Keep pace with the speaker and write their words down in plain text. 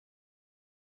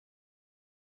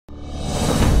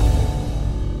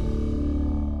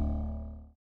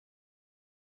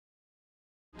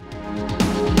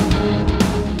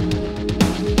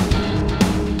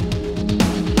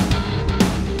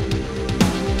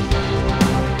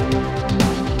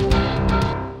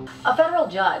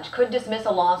judge could dismiss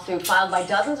a lawsuit filed by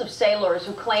dozens of sailors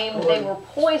who claimed they were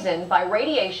poisoned by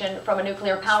radiation from a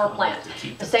nuclear power plant.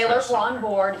 The sailors were on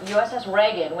board USS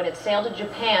Reagan when it sailed to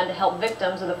Japan to help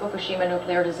victims of the Fukushima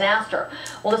nuclear disaster.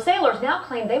 Well, the sailors now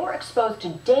claim they were exposed to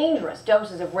dangerous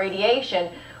doses of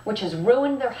radiation, which has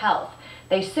ruined their health.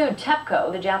 They sued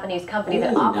TEPCO, the Japanese company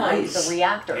that operates the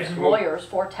reactors. Lawyers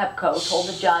for TEPCO told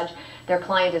the judge their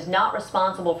client is not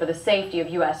responsible for the safety of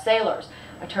U.S. sailors.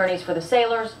 Attorneys for the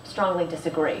sailors strongly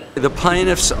disagree. The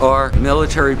plaintiffs are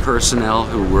military personnel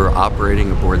who were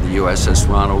operating aboard the USS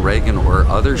Ronald Reagan or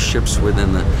other ships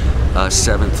within the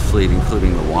 7th Fleet,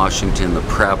 including the Washington, the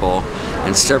Preble,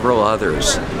 and several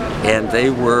others. And they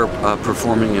were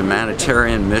performing a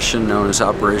humanitarian mission known as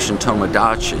Operation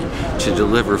Tomodachi to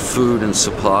deliver food and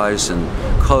supplies and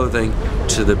clothing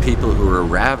to the people who were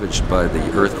ravaged by the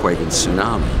earthquake and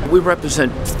tsunami. We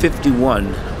represent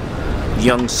 51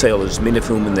 young sailors, many of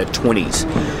whom in their 20s,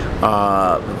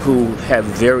 who have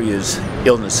various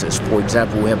illnesses. For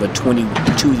example, we have a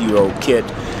 22-year-old kid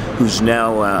who's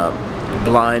now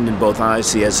blind in both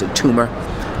eyes. He has a tumor.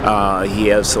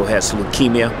 He also has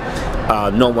leukemia.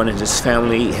 No one in his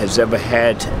family has ever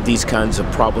had these kinds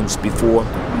of problems before.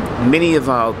 Many of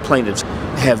our plaintiffs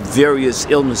have various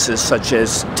illnesses such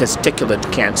as testicular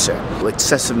cancer,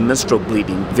 excessive menstrual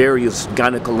bleeding, various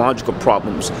gynecological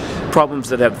problems, problems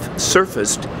that have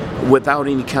surfaced without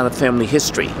any kind of family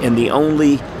history. And the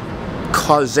only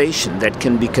causation that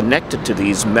can be connected to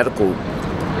these medical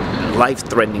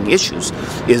life-threatening issues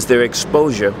is their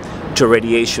exposure to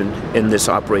radiation in this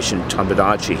Operation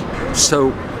Tomodachi.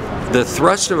 So the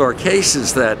thrust of our case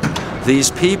is that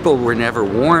these people were never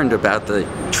warned about the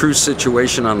true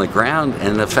situation on the ground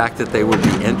and the fact that they would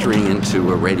be entering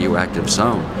into a radioactive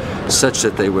zone, such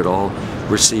that they would all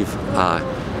receive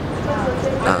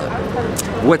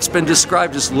what's been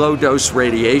described as low-dose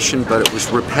radiation, but it was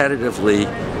repetitively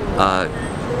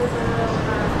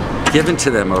given to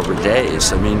them over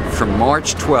days. I mean, from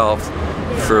March 12th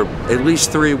for at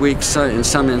least 3 weeks, in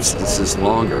some instances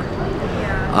longer.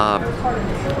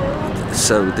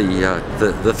 So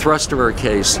the thrust of our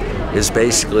case is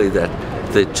basically that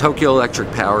the Tokyo Electric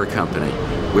Power Company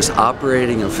was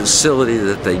operating a facility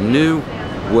that they knew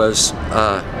was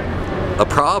a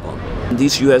problem.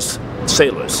 These U.S.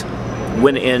 sailors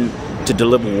went in to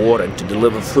deliver water, to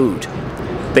deliver food.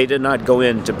 They did not go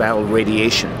in to battle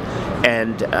radiation.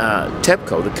 And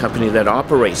TEPCO, the company that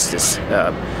operates this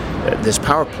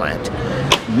power plant,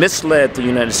 misled the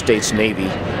United States Navy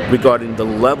regarding the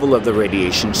level of the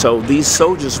radiation. So these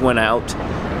soldiers went out,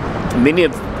 many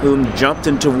of whom jumped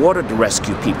into water to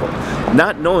rescue people,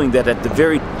 not knowing that at the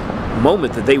very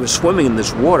moment that they were swimming in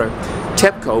this water,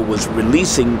 TEPCO was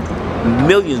releasing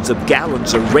millions of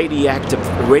gallons of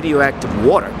radioactive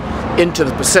water into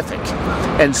the Pacific.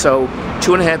 And so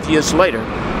 2.5 years later,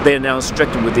 they are now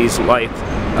stricken with these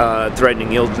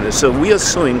life-threatening illnesses. So we are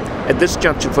suing at this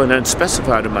juncture for an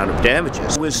unspecified amount of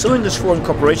damages. We're suing this foreign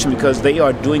corporation because they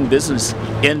are doing business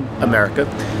in America.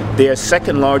 Their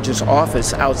second largest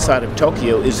office outside of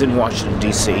Tokyo is in Washington,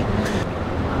 D.C.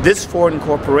 This foreign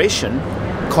corporation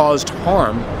caused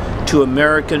harm to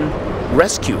American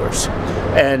rescuers.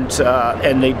 And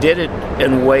they did it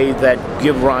in a way that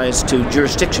give rise to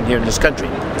jurisdiction here in this country.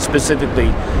 Specifically,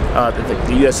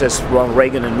 the USS Ronald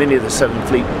Reagan and many of the 7th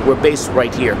Fleet were based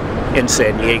right here in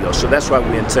San Diego. So that's why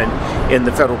we're in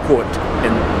the federal court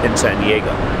in San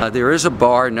Diego. There is a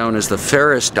bar known as the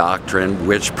Ferris Doctrine,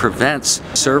 which prevents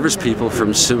service people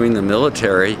from suing the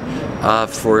military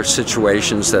for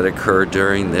situations that occur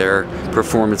during their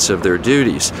performance of their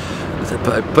duties.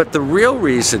 But the real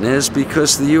reason is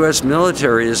because the U.S.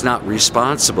 military is not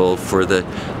responsible for the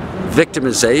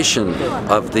victimization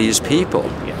of these people.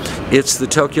 It's the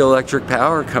Tokyo Electric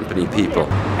Power Company people.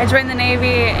 I joined the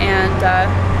Navy and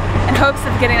in hopes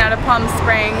of getting out of Palm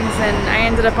Springs, and I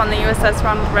ended up on the USS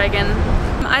Ronald Reagan.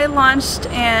 I launched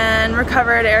and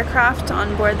recovered aircraft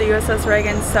on board the USS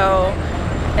Reagan, so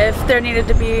if there needed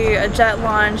to be a jet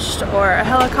launched or a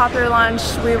helicopter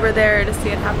launched, we were there to see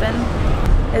it happen.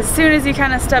 As soon as you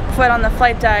kind of stepped foot on the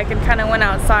flight deck and kind of went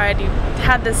outside, you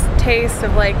had this taste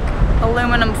of like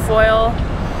aluminum foil,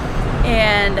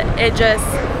 and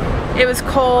it was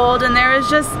cold, and there was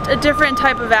just a different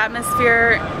type of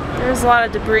atmosphere. There was a lot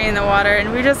of debris in the water,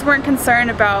 and we just weren't concerned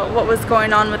about what was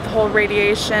going on with the whole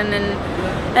radiation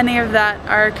and any of that.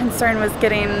 Our concern was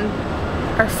getting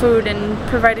our food and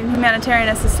providing humanitarian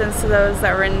assistance to those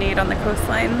that were in need on the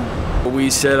coastline. We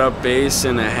set up base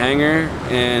in a hangar,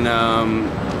 and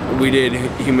we did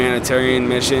humanitarian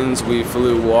missions. We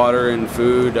flew water and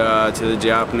food to the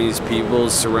Japanese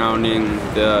peoples surrounding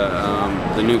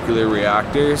the nuclear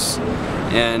reactors,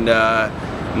 and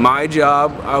My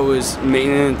job, I was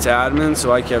maintenance admin,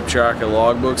 so I kept track of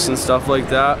logbooks and stuff like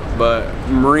that. But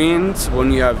Marines,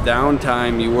 when you have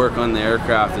downtime, you work on the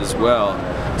aircraft as well.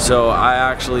 So I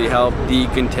actually helped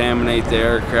decontaminate the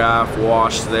aircraft,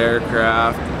 wash the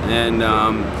aircraft, and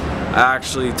I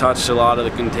actually touched a lot of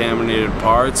the contaminated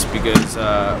parts because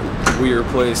we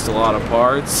replaced a lot of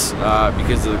parts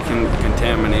because of the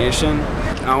contamination.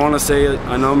 I want to say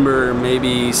a number,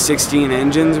 maybe 16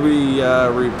 engines we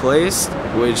replaced,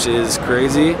 which is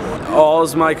crazy. All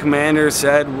my commander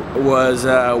said was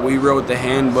we wrote the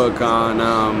handbook on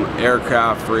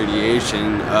aircraft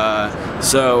radiation.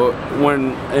 So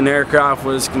when an aircraft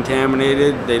was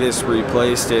contaminated, they just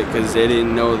replaced it because they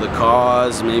didn't know the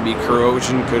cause. Maybe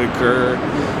corrosion could occur.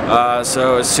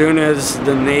 So as soon as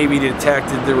the Navy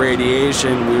detected the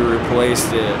radiation, we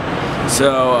replaced it.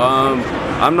 So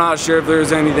I'm not sure if there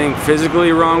was anything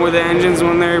physically wrong with the engines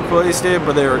when they replaced it,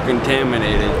 but they were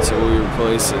contaminated, so we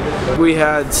replaced it. We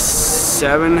had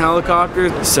 7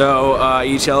 helicopters, so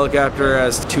each helicopter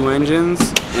has 2 engines,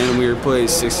 and we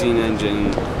replaced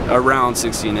around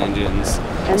 16 engins.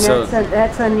 And so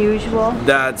that's unusual?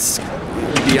 That's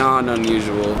beyond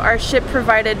unusual. Our ship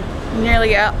provided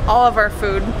nearly all of our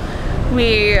food.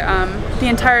 The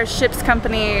entire ship's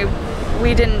company,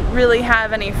 we didn't really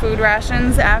have any food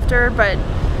rations after, but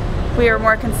we were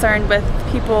more concerned with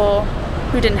people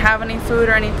who didn't have any food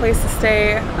or any place to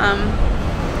stay.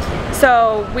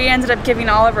 So we ended up giving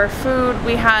all of our food.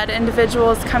 We had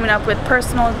individuals coming up with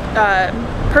personal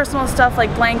stuff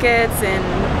like blankets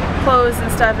and clothes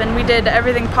and stuff, and we did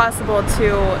everything possible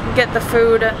to get the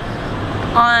food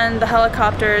on the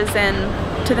helicopters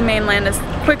and to the mainland as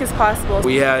quick as possible.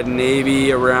 We had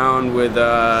Navy around with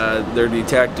their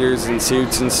detectors and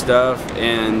suits and stuff,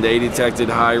 and they detected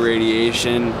high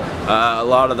radiation. A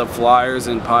lot of the flyers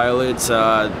and pilots,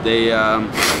 they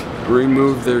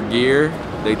removed their gear.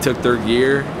 They took their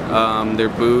gear, their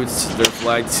boots, their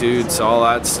flight suits, all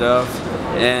that stuff.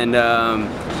 And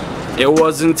it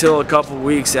wasn't until a couple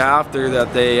weeks after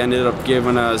that they ended up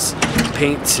giving us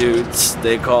paint suits.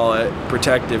 They call it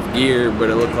protective gear, but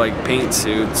it looked like paint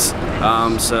suits.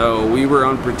 So we were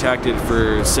unprotected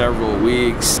for several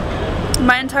weeks.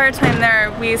 My entire time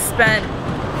there, we spent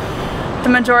the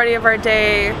majority of our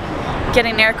day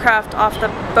getting aircraft off the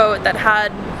boat that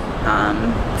had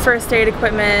first aid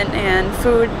equipment and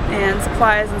food and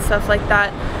supplies and stuff like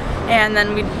that. And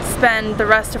then we'd spend the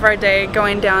rest of our day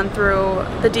going down through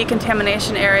the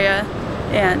decontamination area,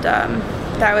 and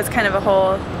that was kind of a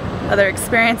whole other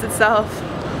experience itself.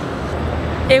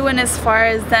 It went as far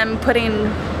as them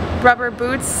putting rubber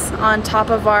boots on top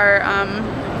of our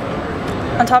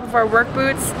work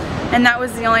boots, and that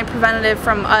was the only preventative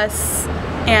from us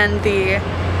and the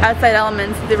outside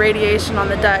elements, the radiation on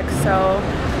the deck. So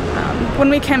when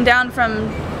we came down from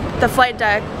the flight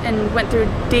deck and went through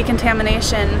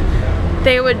decontamination,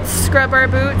 they would scrub our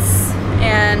boots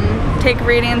and take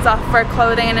readings off of our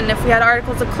clothing, and if we had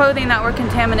articles of clothing that were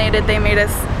contaminated, they made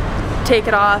us take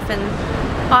it off. And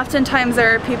oftentimes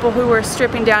there are people who were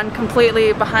stripping down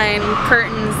completely behind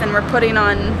curtains and were putting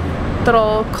on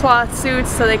little cloth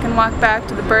suits so they can walk back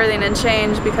to the berthing and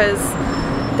change because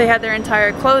they had their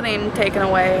entire clothing taken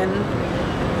away, and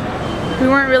we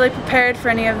weren't really prepared for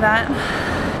any of that.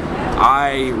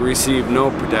 I received no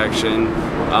protection,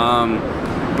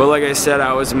 but like I said,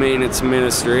 I was maintenance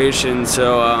administration,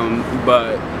 so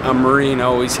but a Marine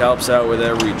always helps out with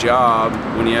every job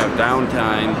when you have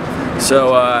downtime.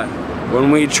 So when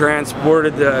we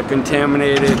transported the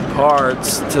contaminated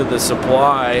parts to the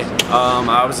supply,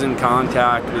 I was in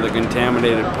contact with the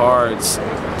contaminated parts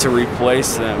to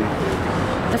replace them.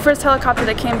 The first helicopter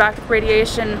that came back with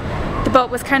radiation, the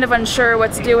boat was kind of unsure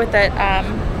what to do with it.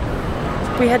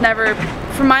 We had never,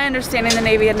 from my understanding, the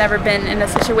Navy had never been in a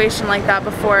situation like that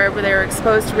before where they were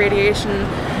exposed to radiation,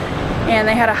 and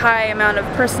they had a high amount of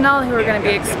personnel who were going to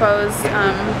be exposed.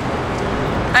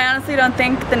 I honestly don't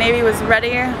think the Navy was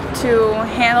ready to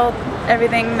handle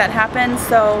everything that happened,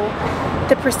 so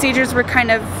the procedures were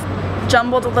kind of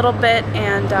jumbled a little bit,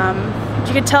 and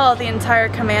you could tell the entire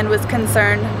command was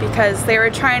concerned because they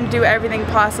were trying to do everything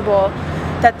possible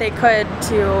that they could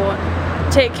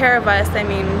to take care of us. I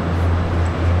mean,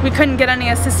 we couldn't get any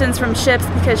assistance from ships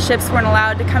because ships weren't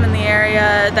allowed to come in the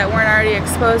area that weren't already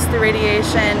exposed to the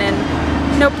radiation,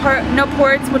 and no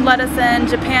ports would let us in.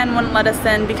 Japan wouldn't let us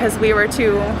in because we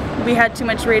had too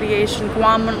much radiation.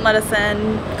 Guam wouldn't let us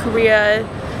in. Korea.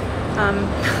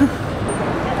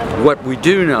 What we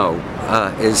do know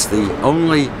is the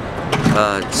only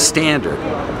standard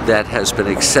that has been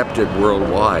accepted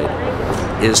worldwide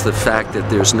is the fact that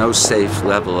there's no safe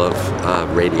level of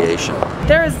radiation.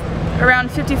 There was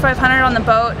around 5,500 on the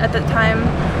boat at the time.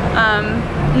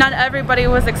 Not everybody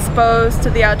was exposed to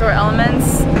the outdoor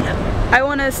elements. I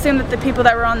want to assume that the people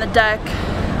that were on the deck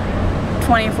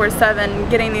 24/7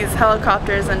 getting these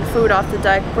helicopters and food off the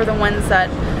deck were the ones that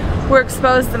were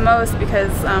exposed the most,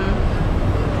 because I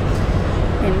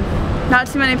mean, not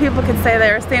too many people could say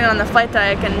they were standing on the flight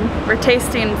deck and were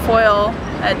tasting foil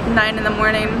at 9 in the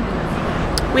morning.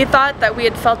 We thought that we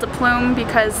had felt a plume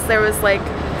because there was like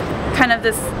kind of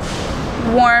this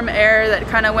warm air that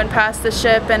kind of went past the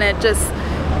ship, and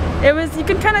you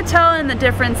could kind of tell in the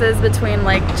differences between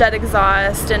like jet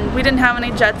exhaust, and we didn't have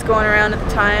any jets going around at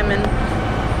the time, and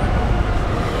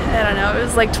I don't know, it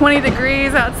was like 20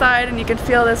 degrees outside and you could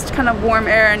feel this kind of warm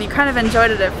air, and you kind of enjoyed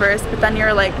it at first, but then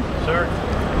you're like,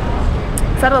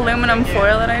 is that aluminum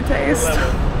foil that I taste?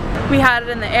 We had it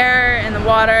in the air, in the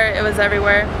water, it was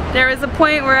everywhere. There was a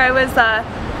point where I was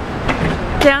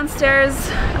downstairs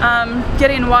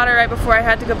getting water right before I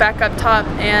had to go back up top,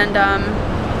 and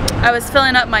I was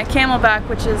filling up my Camelback,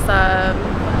 which is a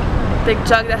big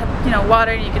jug that had, you know,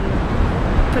 water you can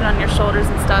put on your shoulders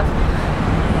and stuff.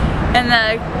 And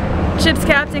the ship's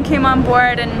captain came on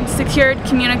board and secured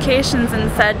communications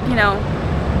and said, you know,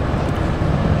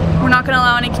 we're not going to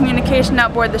allow any communication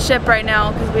outboard the ship right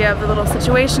now because we have a little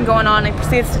situation going on. He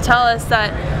proceeds to tell us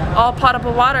that all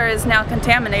potable water is now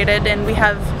contaminated, and we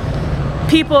have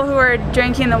people who are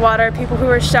drinking the water, people who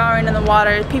are showering in the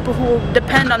water, people who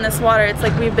depend on this water. It's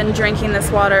like we've been drinking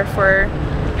this water for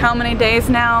how many days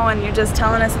now, and you're just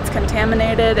telling us it's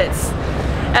contaminated.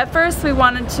 At first we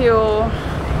wanted to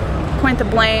point the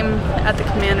blame at the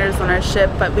commanders on our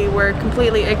ship, but we were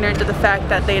completely ignorant to the fact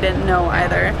that they didn't know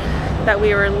either, that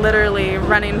we were literally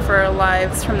running for our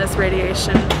lives from this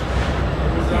radiation.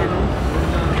 And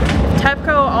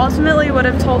TEPCO ultimately would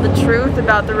have told the truth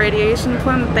about the radiation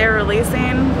plume that they were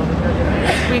releasing.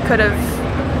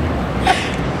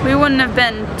 We wouldn't have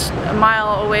been a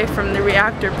mile away from the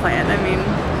reactor plant. I mean,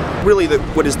 really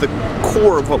what is the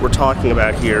core of what we're talking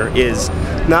about here is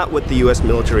not what the U.S.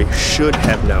 military should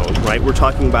have known, right? We're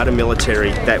talking about a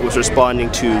military that was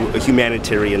responding to a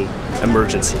humanitarian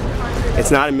emergency.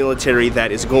 It's not a military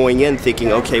that is going in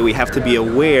thinking, okay, we have to be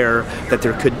aware that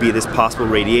there could be this possible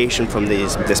radiation from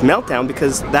this meltdown,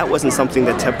 because that wasn't something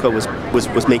that TEPCO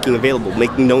was making available,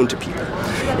 making known to people.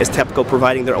 Is TEPCO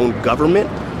providing their own government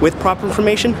with proper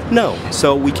information? No.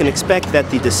 So we can expect that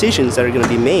the decisions that are going to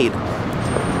be made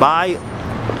by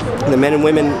the men and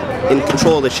women in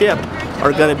control of the ship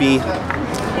are going to be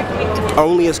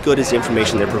only as good as the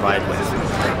information they're provided with.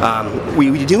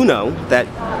 We do know that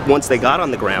once they got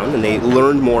on the ground and they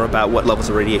learned more about what levels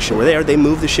of radiation were there, they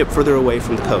moved the ship further away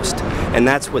from the coast. And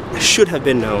that's what should have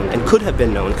been known and could have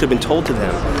been known, could have been told to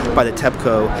them by the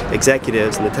TEPCO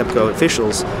executives and the TEPCO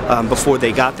officials before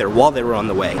they got there, while they were on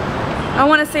the way. I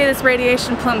want to say this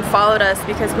radiation plume followed us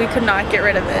because we could not get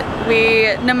rid of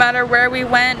it. No matter where we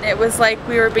went, it was like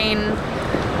we were being,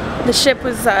 the ship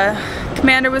was,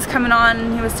 commander was coming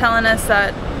on, he was telling us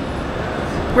that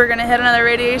we're going to hit another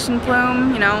radiation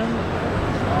plume, you know.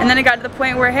 And then it got to the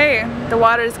point where, hey, the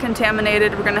water is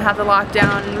contaminated, we're going to have to lock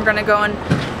down, and we're going to go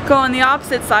on the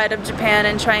opposite side of Japan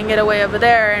and try and get away over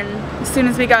there. And as soon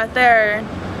as we got there,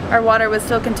 our water was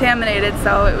still contaminated,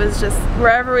 so it was just,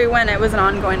 wherever we went, it was an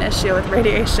ongoing issue with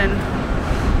radiation.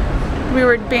 We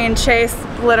were being chased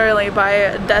literally by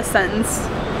a death sentence.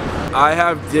 I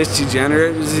have disc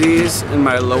degenerative disease in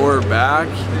my lower back,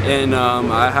 and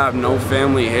I have no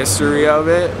family history of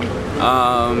it,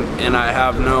 and I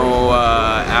have no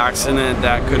accident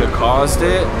that could have caused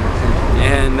it,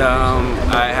 and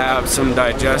I have some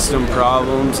digestive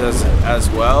problems as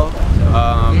well,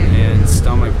 and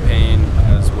stomach pain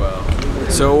as well.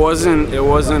 So it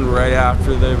wasn't right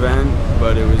after the event,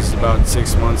 but it was about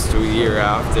 6 months to a year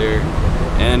after.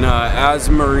 And as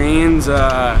Marines,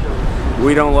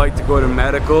 we don't like to go to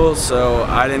medical, so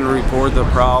I didn't report the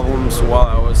problems while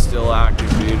I was still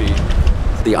active duty.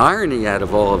 The irony out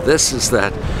of all of this is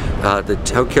that the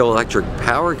Tokyo Electric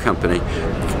Power Company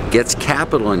gets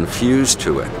capital infused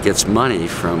to it, gets money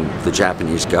from the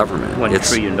Japanese government. $1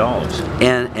 trillion.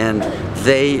 And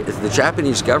the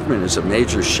Japanese government is a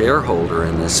major shareholder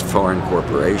in this foreign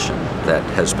corporation that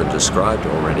has been described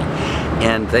already.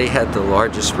 And they had the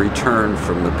largest return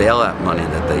from the bailout money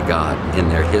that they got in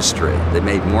their history. They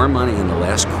made more money in the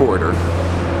last quarter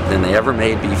than they ever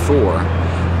made before,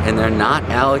 and they're not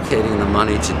allocating the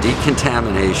money to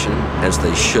decontamination as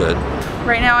they should.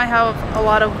 Right now I have a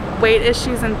lot of weight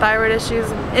issues and thyroid issues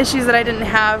that I didn't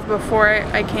have before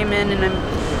I came in,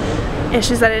 and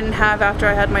issues that I didn't have after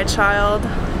I had my child.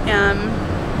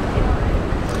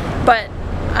 But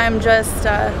I'm just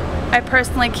I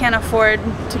personally can't afford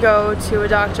to go to a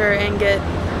doctor and get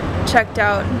checked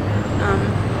out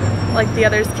like the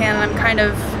others can. I'm kind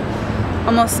of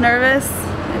almost nervous,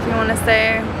 if you want to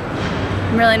say.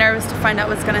 I'm really nervous to find out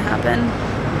what's going to happen.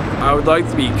 I would like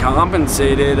to be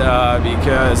compensated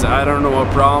because I don't know what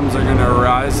problems are going to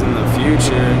arise in the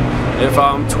future. If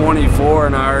I'm 24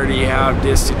 and I already have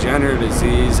disc degenerative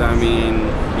disease, I mean,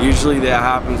 usually that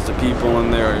happens to people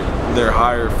in their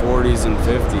higher 40s and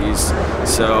 50s.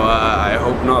 So I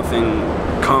hope nothing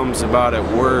comes about it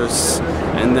worse.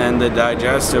 And then the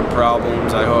digestive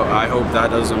problems, I hope that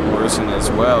doesn't worsen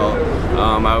as well.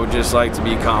 I would just like to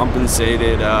be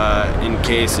compensated in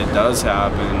case it does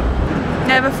happen.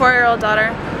 I have a 4-year-old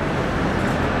daughter.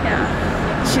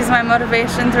 Yeah, she's my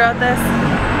motivation throughout this.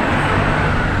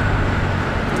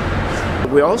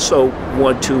 We also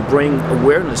want to bring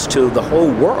awareness to the whole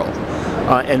world,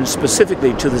 and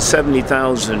specifically to the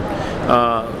 70,000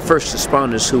 first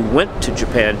responders who went to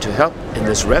Japan to help in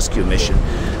this rescue mission,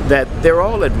 that they're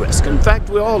all at risk. In fact,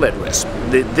 we're all at risk.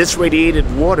 This radiated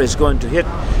water is going to hit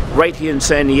right here in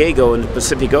San Diego in the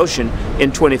Pacific Ocean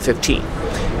in 2015.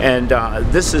 And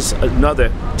this is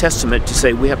another testament to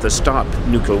say we have to stop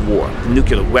nuclear war,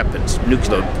 nuclear weapons,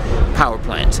 nuclear power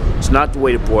plants. It's not the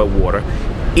way to boil water.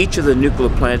 Each of the nuclear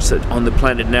plants that on the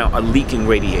planet now are leaking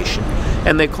radiation,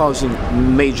 and they're causing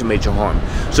major, major harm.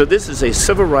 So this is a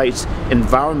civil rights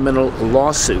environmental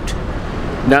lawsuit,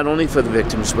 not only for the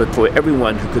victims, but for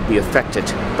everyone who could be affected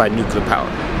by nuclear power.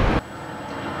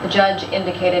 The judge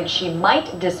indicated she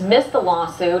might dismiss the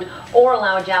lawsuit or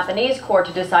allow a Japanese court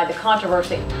to decide the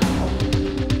controversy.